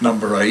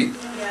number 8.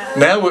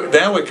 Now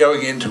we're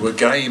going into a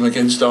game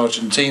against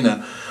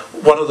Argentina,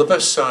 one of the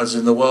best sides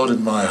in the world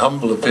in my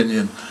humble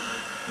opinion,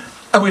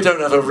 and we don't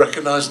have a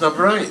recognised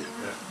number 8.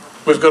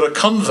 We've got a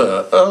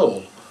convert,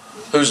 Earl,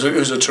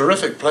 who's a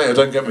terrific player,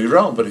 don't get me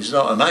wrong, but he's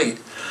not an 8.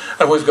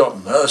 And we've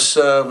got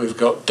Mercer, we've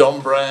got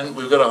Dombrand,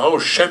 we've got a whole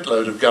shed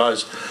load of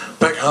guys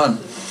back home.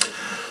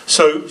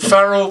 So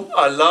Farrell,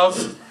 I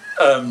love.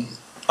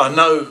 I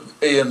know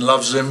Ian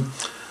loves him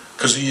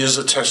because he is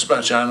a test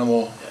match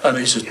animal and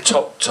he's a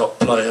top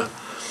player.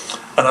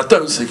 And I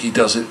don't think he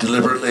does it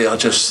deliberately. I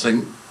just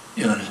think,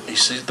 you know, he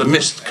sees the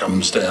mist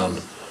comes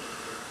down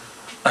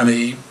and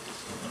he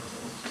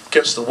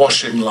gets the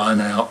washing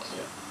line out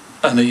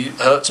and he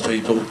hurts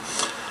people.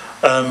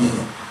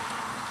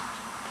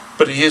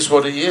 But he is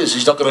what he is.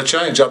 He's not going to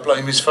change. I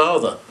blame his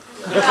father.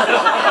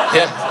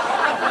 Yeah.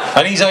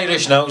 And he's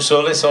Irish now,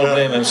 so let's all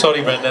blame him.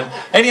 Sorry, Brendan.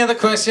 Any other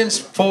questions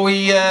before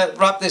we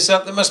wrap this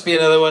up? There must be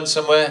another one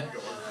somewhere.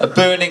 A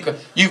burning...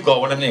 You've got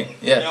one, haven't you?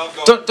 Yeah.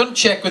 Don't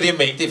check with your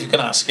mate if you can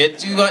ask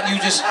it. You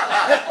just...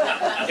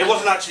 It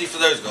wasn't actually for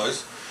those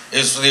guys. It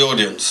was for the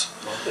audience.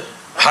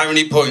 How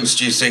many points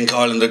do you think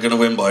Ireland are going to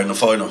win by in the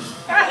final?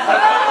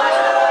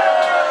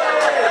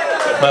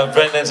 Well,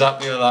 Brendan's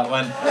happy with that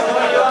one.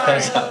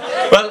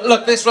 Well,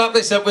 look, let's wrap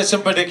this up with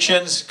some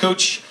predictions.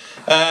 Cooch,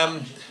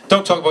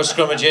 don't talk about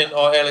scrummaging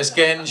or Ellis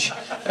Genge.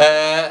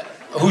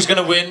 Who's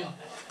going to win?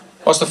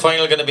 What's the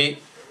final going to be?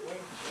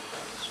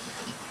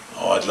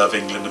 Oh, I'd love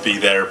England to be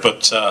there,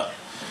 but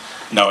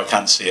no, I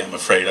can't see it, I'm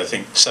afraid. I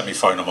think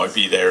semi-final might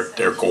be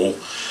their goal.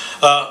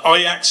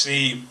 I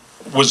actually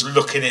was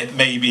looking at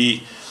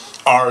maybe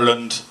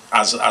Ireland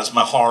as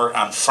my heart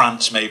and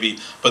France maybe,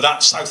 but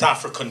that South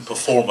African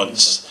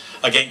performance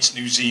against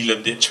New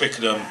Zealand at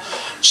Twickenham,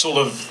 I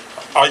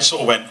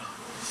sort of went,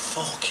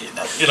 fuck it,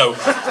 you know,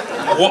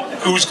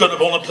 who's going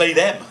to want to play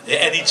them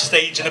at any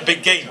stage in a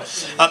big game?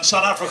 And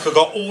South Africa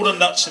got all the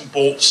nuts and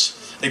bolts.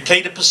 They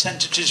played the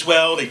percentages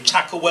well, they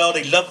tackle well,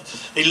 they love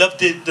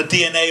the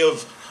DNA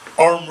of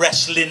arm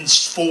wrestling,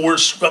 forward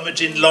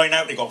scrummaging, line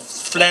out. They got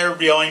flair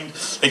behind.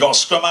 They got a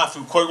scrum half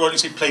who quite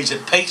rightly plays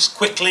at pace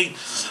quickly.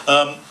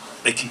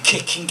 They can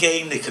kick in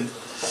game.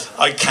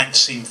 I can't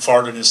see them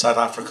farther than South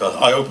Africa.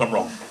 I hope I'm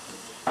wrong.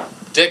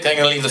 Dick, I'm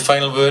going to leave the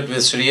final word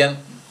with Sir Ian.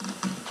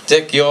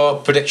 Dick, your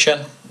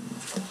prediction?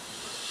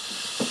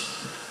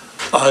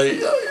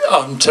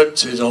 I'm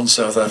tempted on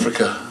South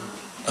Africa,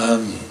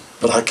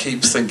 but I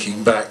keep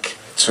thinking back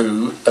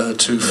to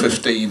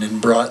 2015 in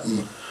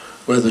Brighton,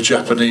 where the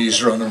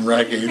Japanese run and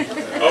ragged.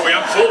 Oh, we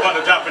haven't thought about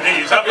the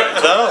Japanese, have we? No.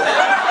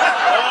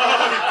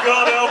 Oh,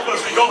 God help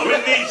us, we got them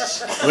in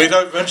these. We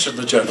don't mention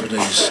the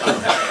Japanese.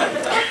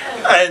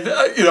 And,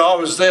 you know, I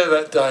was there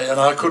that day and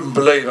I couldn't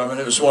believe, I mean,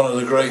 it was one of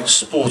the great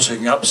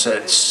sporting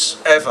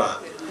upsets ever.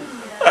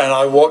 And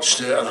I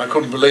watched it and I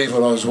couldn't believe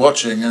what I was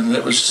watching, and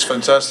it was just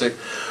fantastic.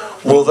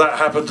 Will that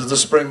happen to the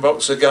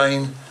Springboks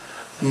again?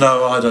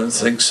 No, I don't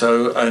think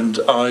so. And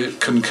I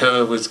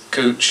concur with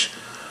Cooch.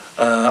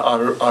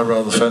 I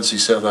rather fancy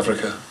South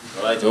Africa.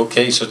 Right,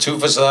 okay, so 2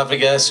 for South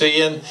Africa. So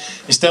Ian,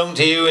 it's down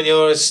to you and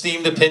your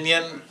esteemed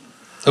opinion.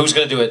 Who's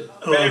going to do it?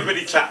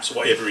 Everybody claps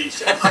whatever he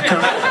says.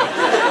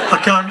 I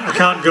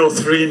can't go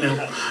 3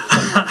 now.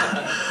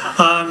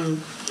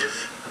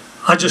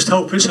 I just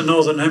hope it's a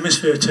Northern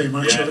Hemisphere team,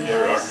 actually. Yeah,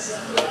 you're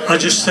right. I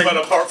just think...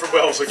 Well, apart from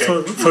Wales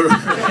again.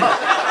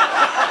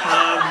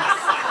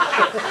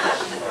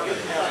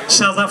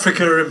 South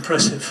Africa are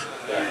impressive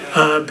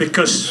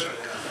because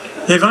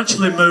they've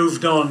actually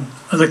moved on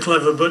and they're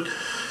clever, but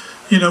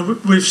you know,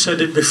 we've said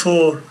it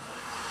before,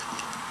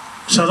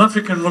 South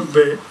African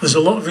rugby, there's a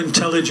lot of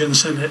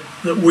intelligence in it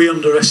that we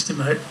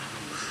underestimate.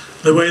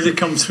 The way they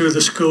come through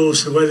the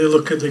schools, the way they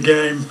look at the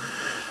game,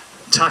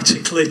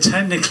 tactically,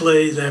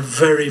 technically, they're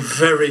very,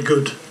 very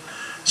good.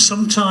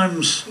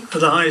 Sometimes at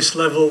the highest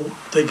level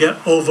they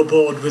get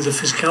overboard with the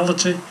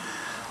physicality.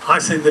 I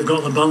think they've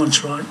got the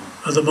balance right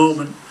at the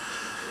moment.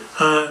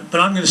 But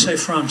I'm going to say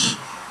France.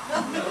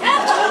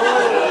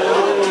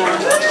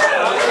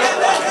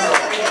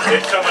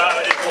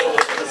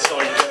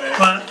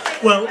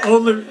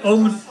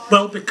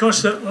 Well,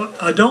 because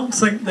I don't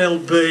think they'll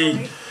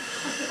be.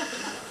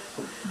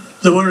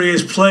 The worry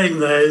is playing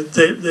there.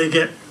 They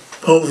get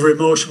over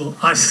emotional.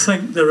 I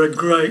think they're a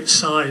great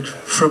side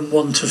from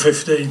 1 to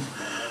 15.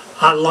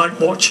 I like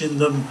watching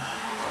them,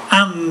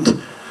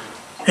 and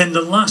in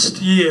the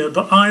last year,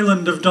 but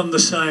Ireland have done the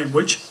same,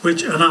 which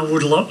and I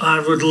would love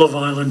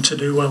Ireland to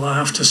do well, I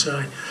have to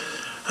say,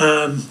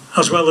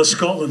 as well as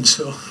Scotland.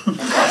 So,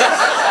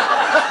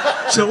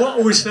 so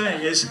what we're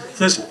saying is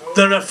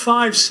there are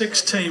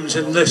 5-6 teams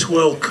in this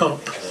World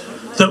Cup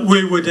that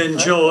we would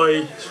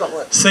enjoy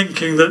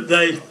thinking that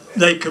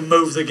they can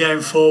move the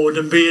game forward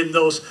and be in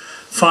those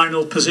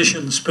final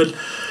positions. But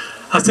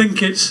I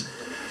think it's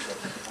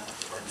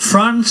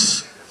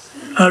France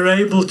are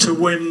able to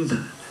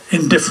win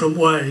in different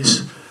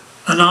ways,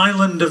 and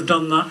Ireland have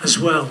done that as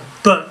well.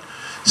 But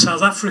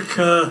South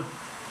Africa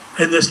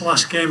in this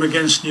last game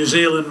against New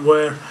Zealand,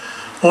 where,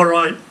 all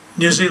right,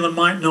 New Zealand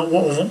might not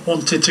have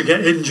wanted to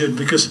get injured,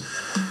 because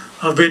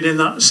I've been in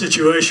that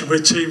situation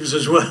with teams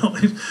as well.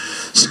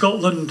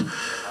 Scotland,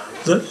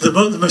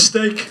 the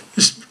mistake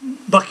is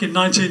back in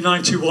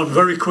 1991,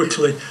 very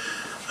quickly.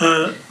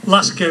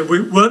 Last game,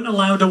 we weren't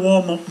allowed a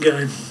warm-up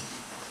game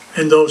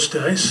in those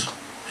days.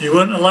 You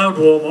weren't allowed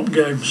warm-up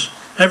games.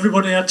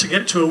 Everybody had to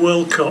get to a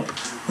World Cup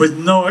with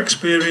no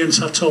experience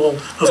at all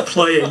of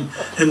playing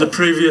in the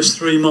previous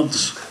 3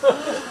 months.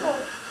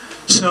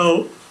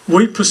 So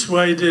we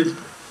persuaded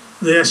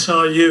the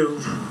SRU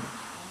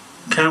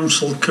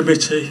council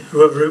committee,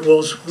 whoever it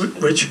was,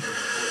 which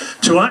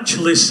to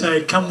actually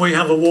say, can we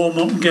have a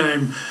warm-up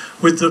game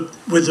with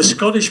the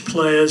Scottish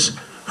players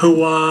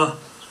who are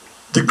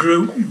the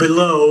group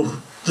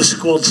below the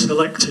squad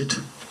selected?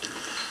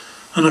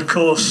 And of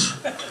course,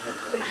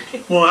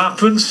 what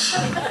happens?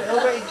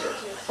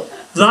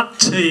 That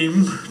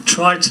team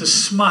tried to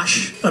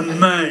smash and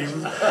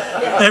maim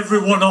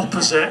everyone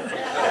opposite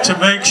to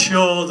make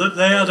sure that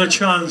they had a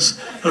chance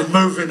of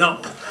moving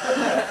up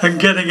and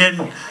getting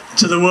in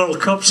to the World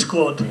Cup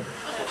squad.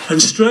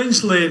 And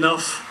strangely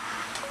enough,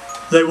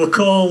 they were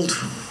called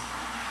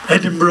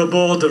Edinburgh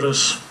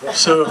Borderers,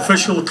 so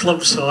official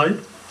club side.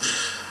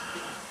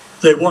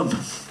 They won.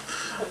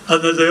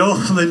 and they're the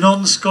only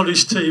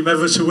non-Scottish team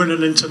ever to win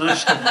an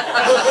international,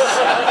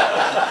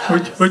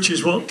 which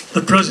is what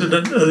the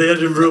president of the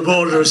Edinburgh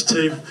Borderers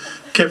team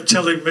kept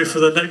telling me for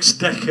the next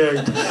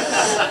decade.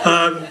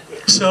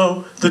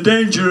 So the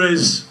danger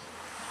is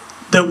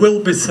there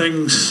will be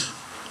things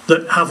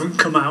that haven't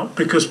come out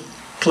because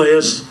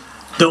players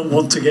don't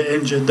want to get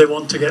injured, they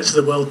want to get to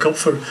the World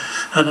Cup and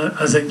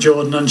I think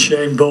Jordan and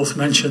Shane both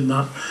mentioned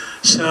that.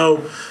 So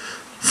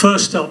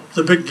first up,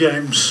 the big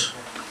games,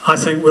 I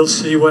think we'll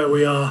see where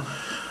we are.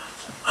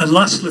 And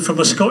lastly, from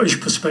a Scottish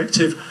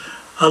perspective,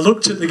 I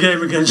looked at the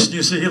game against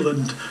New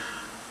Zealand.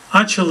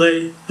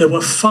 Actually, there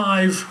were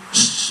 5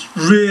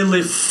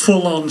 really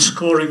full-on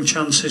scoring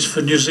chances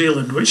for New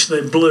Zealand, which they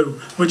blew,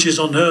 which is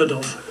unheard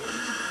of.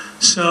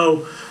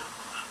 So,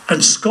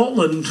 and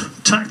Scotland,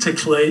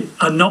 tactically,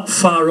 are not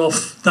far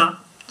off that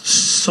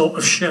sort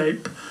of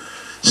shape.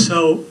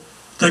 So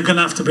they're going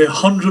to have to be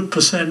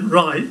 100%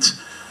 right.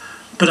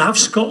 But have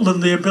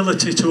Scotland the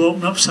ability to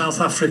open up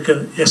South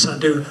Africa? Yes, I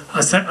do.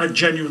 I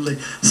genuinely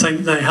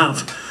think they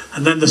have.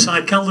 And then the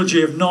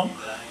psychology of not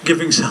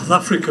giving South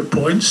Africa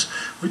points,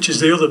 which is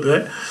the other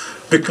bit,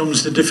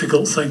 becomes the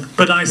difficult thing.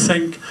 But I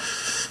think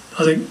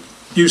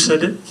you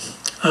said it,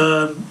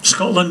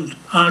 Scotland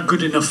are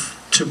good enough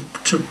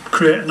to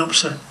create an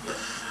upset.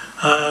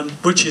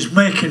 Which is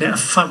making it a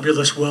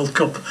fabulous World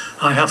Cup,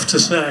 I have to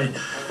say.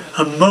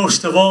 And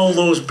most of all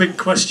those big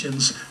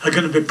questions are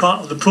going to be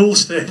part of the pool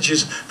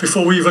stages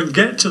before we even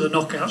get to the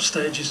knockout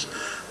stages.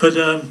 But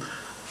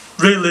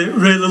really,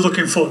 really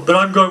looking forward. But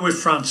I'm going with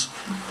France.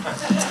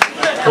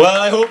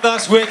 Well, I hope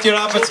that's worked your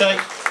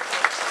appetite.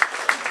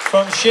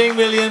 From Shane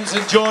Williams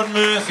and Geordan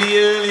Murphy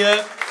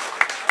earlier,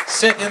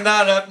 setting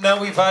that up.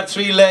 Now we've had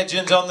 3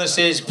 legends on the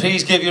stage.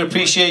 Please give your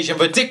appreciation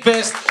for Dick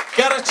Best,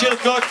 Gareth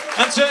Chilcott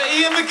and Sir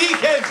Ian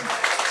McGeechan.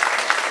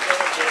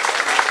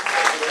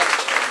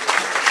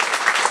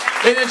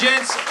 Ladies and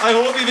gents, I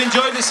hope you've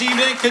enjoyed this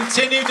evening.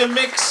 Continue to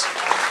mix,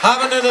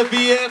 have another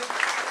beer.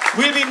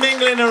 We'll be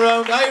mingling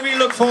around. I really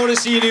look forward to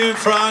seeing you in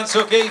France,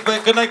 okay?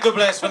 But good night, God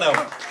bless for now.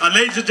 And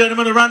ladies and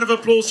gentlemen, a round of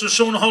applause for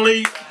Sean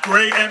Holley.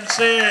 Great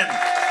MCing.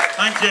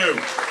 Thank you.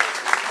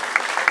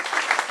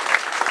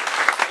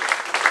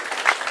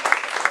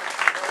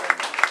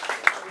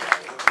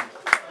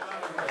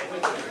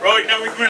 Right, now we can